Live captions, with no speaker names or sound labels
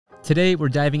Today, we're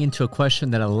diving into a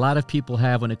question that a lot of people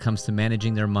have when it comes to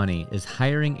managing their money. Is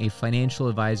hiring a financial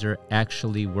advisor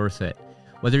actually worth it?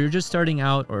 Whether you're just starting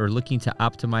out or looking to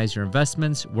optimize your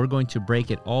investments, we're going to break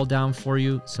it all down for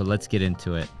you, so let's get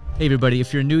into it. Hey everybody,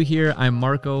 if you're new here, I'm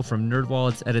Marco from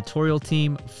NerdWallet's editorial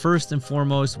team. First and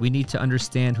foremost, we need to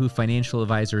understand who financial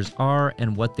advisors are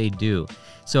and what they do.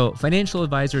 So financial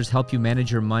advisors help you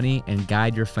manage your money and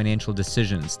guide your financial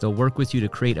decisions. They'll work with you to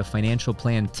create a financial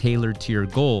plan tailored to your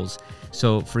goals.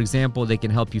 So for example, they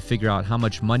can help you figure out how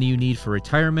much money you need for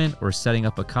retirement or setting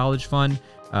up a college fund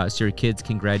so your kids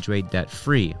can graduate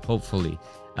debt-free, hopefully.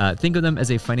 Think of them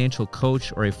as a financial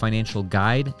coach or a financial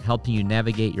guide, helping you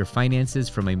navigate your finances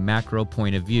from a macro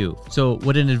point of view. So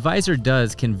what an advisor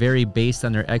does can vary based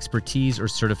on their expertise or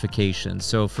certification.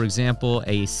 So for example,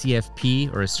 a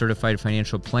CFP or a certified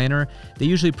financial planner, they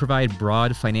usually provide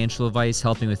broad financial advice,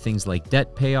 helping with things like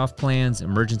debt payoff plans,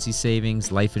 emergency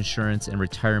savings, life insurance, and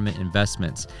retirement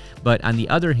investments. But on the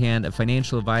other hand, a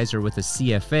financial advisor with a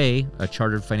CFA, a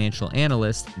chartered financial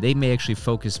analyst, they may actually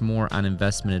focus more on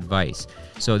investment advice.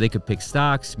 So they could pick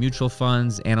stocks, mutual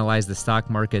funds, analyze the stock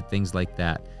market, things like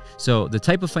that. So the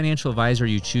type of financial advisor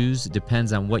you choose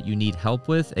depends on what you need help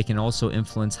with. It can also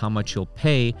influence how much you'll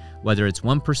pay, whether it's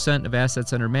 1% of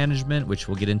assets under management, which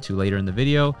we'll get into later in the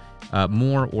video,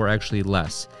 more or actually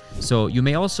less. So you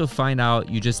may also find out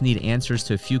you just need answers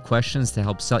to a few questions to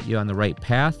help set you on the right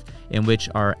path, in which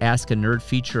our Ask a Nerd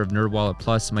feature of NerdWallet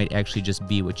Plus might actually just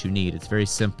be what you need. It's very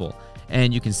simple.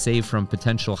 And you can save from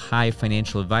potential high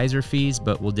financial advisor fees,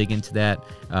 but we'll dig into that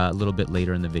a little bit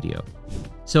later in the video.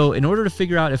 So in order to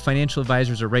figure out if financial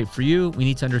advisors are right for you, we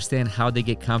need to understand how they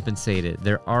get compensated.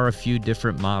 There are a few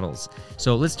different models.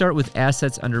 So let's start with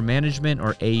assets under management,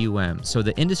 or AUM. So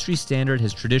the industry standard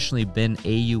has traditionally been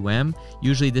AUM.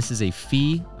 Usually this is a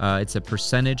fee. It's a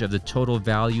percentage of the total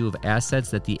value of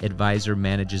assets that the advisor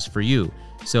manages for you.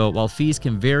 So while fees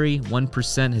can vary,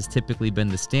 1% has typically been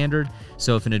the standard.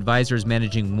 So if an advisor is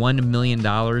managing $1 million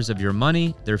of your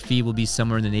money, their fee will be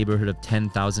somewhere in the neighborhood of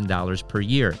 $10,000 per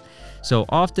year. So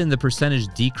often the percentage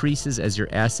decreases as your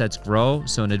assets grow.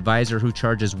 So an advisor who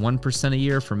charges 1% a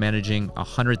year for managing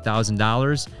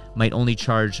 $100,000 might only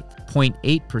charge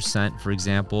 0.8%, for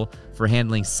example, for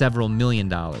handling several $1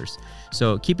 million.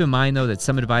 So keep in mind, though, that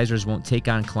some advisors won't take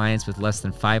on clients with less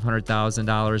than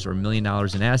 $500,000 or $1 million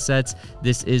in assets.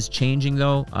 This is changing,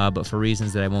 though, but for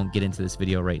reasons that I won't get into this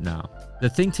video right now. The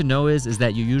thing to know is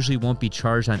that you usually won't be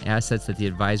charged on assets that the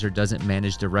advisor doesn't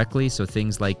manage directly, so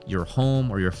things like your home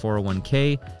or your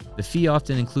 401k. The fee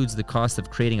often includes the cost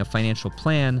of creating a financial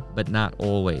plan, but not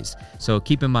always. So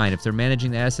keep in mind, if they're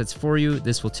managing the assets for you,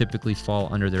 this will typically fall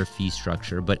under their fee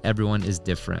structure, but everyone is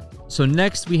different. So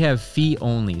next we have fee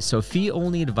only. So fee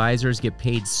only advisors get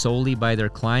paid solely by their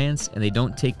clients, and they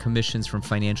don't take commissions from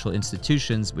financial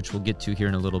institutions, which we'll get to here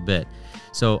in a little bit.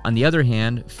 So on the other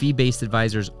hand, fee-based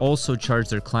advisors also charge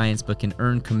their clients but can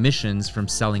earn commissions from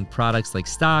selling products like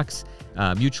stocks,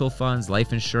 mutual funds,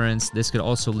 life insurance. This could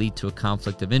also lead to a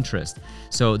conflict of interest.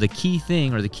 So the key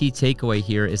thing, or the key takeaway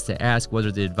here, is to ask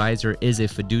whether the advisor is a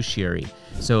fiduciary.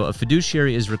 So a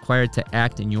fiduciary is required to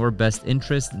act in your best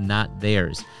interest, not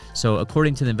theirs. So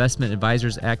according to the Investment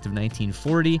Advisors Act of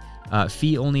 1940,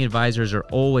 fee-only advisors are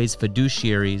always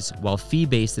fiduciaries, while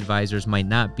fee-based advisors might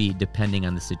not be, depending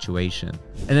on the situation.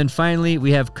 And then finally,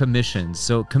 we have commissions.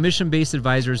 So commission-based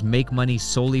advisors make money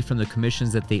solely from the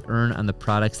commissions that they earn on the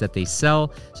products that they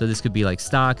sell. So this could be like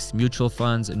stocks, mutual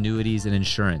funds, annuities, and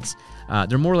insurance.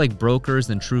 They're more like brokers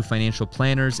than true financial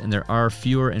planners, and there are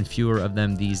fewer and fewer of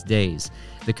them these days.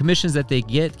 The commissions that they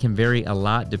get can vary a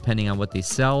lot depending on what they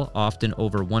sell, often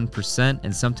over 1%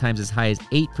 and sometimes as high as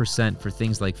 8% for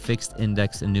things like fixed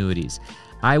index annuities.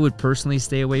 I would personally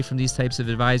stay away from these types of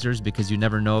advisors because you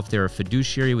never know if they're a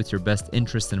fiduciary with your best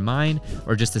interest in mind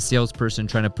or just a salesperson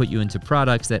trying to put you into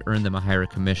products that earn them a higher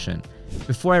commission.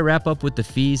 Before I wrap up with the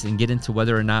fees and get into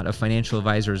whether or not a financial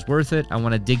advisor is worth it, I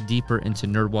want to dig deeper into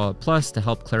NerdWallet Plus to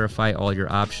help clarify all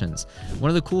your options. One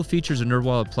of the cool features of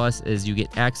NerdWallet Plus is you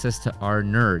get access to our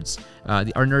nerds.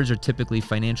 Our nerds are typically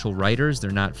financial writers.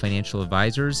 They're not financial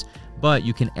advisors, but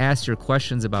you can ask your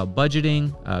questions about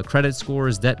budgeting, credit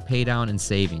scores, debt paydown, and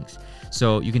savings.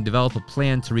 So you can develop a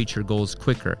plan to reach your goals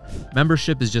quicker.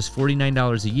 Membership is just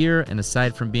 $49 a year, and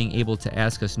aside from being able to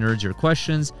ask us nerds your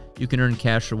questions, you can earn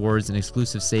cash rewards and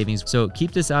exclusive savings. So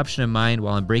keep this option in mind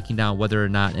while I'm breaking down whether or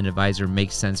not an advisor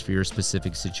makes sense for your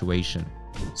specific situation.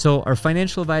 So are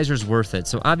financial advisors worth it?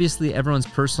 So obviously everyone's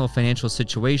personal financial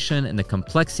situation and the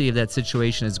complexity of that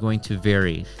situation is going to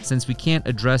vary. Since we can't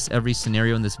address every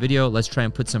scenario in this video, let's try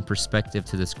and put some perspective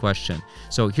to this question.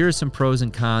 So here are some pros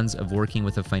and cons of working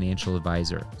with a financial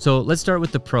advisor. So let's start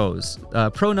with the pros.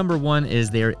 Pro number one is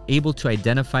they're able to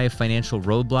identify financial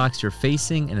roadblocks you're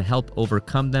facing and help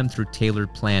overcome them through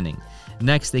tailored planning.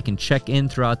 Next, they can check in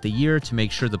throughout the year to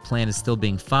make sure the plan is still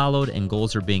being followed and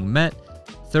goals are being met.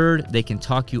 Third, they can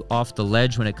talk you off the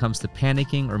ledge when it comes to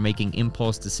panicking or making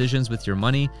impulse decisions with your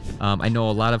money. I know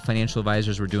a lot of financial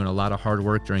advisors were doing a lot of hard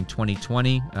work during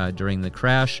 2020, during the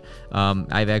crash.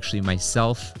 I've actually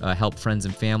myself helped friends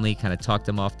and family kind of talk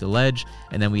them off the ledge,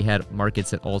 and then we had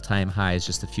markets at all-time highs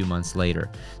just a few months later.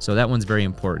 So that one's very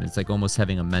important. It's like almost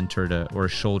having a mentor or a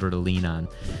shoulder to lean on.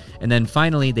 And then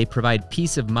finally, they provide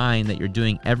peace of mind that you're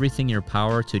doing everything in your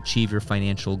power to achieve your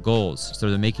financial goals. So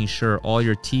they're making sure all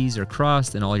your T's are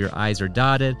crossed and all your I's are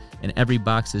dotted and every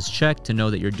box is checked to know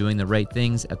that you're doing the right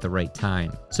things at the right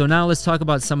time. So now let's talk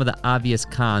about some of the obvious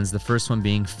cons, the first one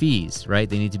being fees, right?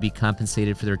 They need to be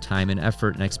compensated for their time and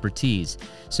effort and expertise.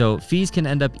 So fees can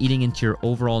end up eating into your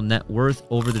overall net worth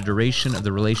over the duration of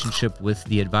the relationship with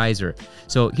the advisor.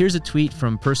 So here's a tweet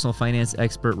from personal finance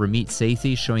expert Ramit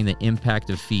Sethi showing the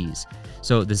impact of fees.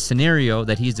 So the scenario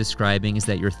that he's describing is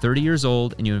that you're 30 years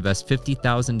old and you invest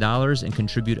 $50,000 and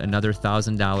contribute another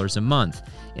 $1,000 a month.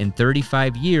 In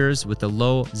 35 years, with a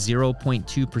low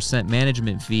 0.2%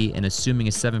 management fee and assuming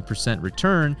a 7%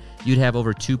 return, you'd have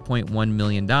over $2.1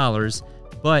 million.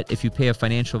 But if you pay a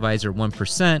financial advisor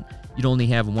 1%, you'd only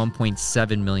have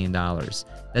 $1.7 million.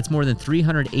 That's more than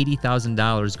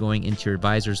 $380,000 going into your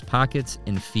advisor's pockets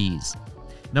in fees.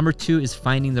 Number two is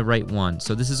finding the right one.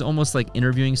 So this is almost like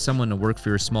interviewing someone to work for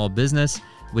your small business,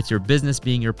 with your business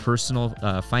being your personal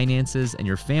finances and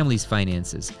your family's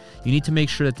finances. You need to make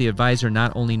sure that the advisor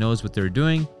not only knows what they're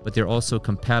doing, but they're also a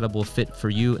compatible fit for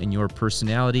you and your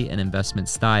personality and investment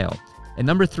style. And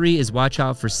number three is watch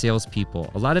out for salespeople.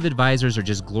 A lot of advisors are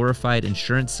just glorified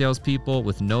insurance salespeople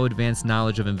with no advanced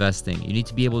knowledge of investing. You need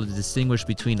to be able to distinguish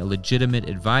between a legitimate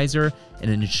advisor and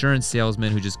an insurance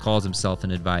salesman who just calls himself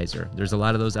an advisor. There's a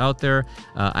lot of those out there.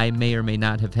 I may or may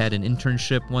not have had an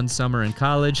internship one summer in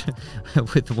college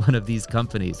with one of these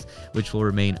companies, which will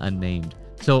remain unnamed.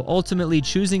 So ultimately,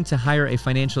 choosing to hire a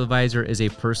financial advisor is a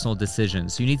personal decision.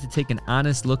 So you need to take an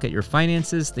honest look at your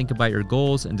finances, think about your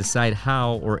goals, and decide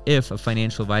how or if a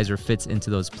financial advisor fits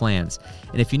into those plans.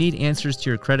 And if you need answers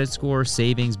to your credit score,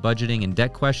 savings, budgeting, and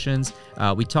debt questions,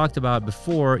 we talked about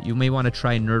before, you may want to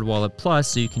try NerdWallet Plus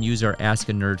so you can use our Ask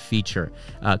a Nerd feature.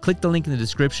 Click the link in the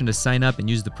description to sign up and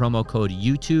use the promo code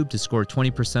YouTube to score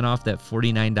 20% off that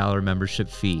 $49 membership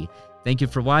fee. Thank you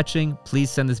for watching. Please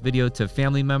send this video to a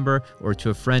family member or to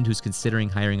a friend who's considering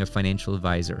hiring a financial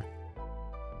advisor.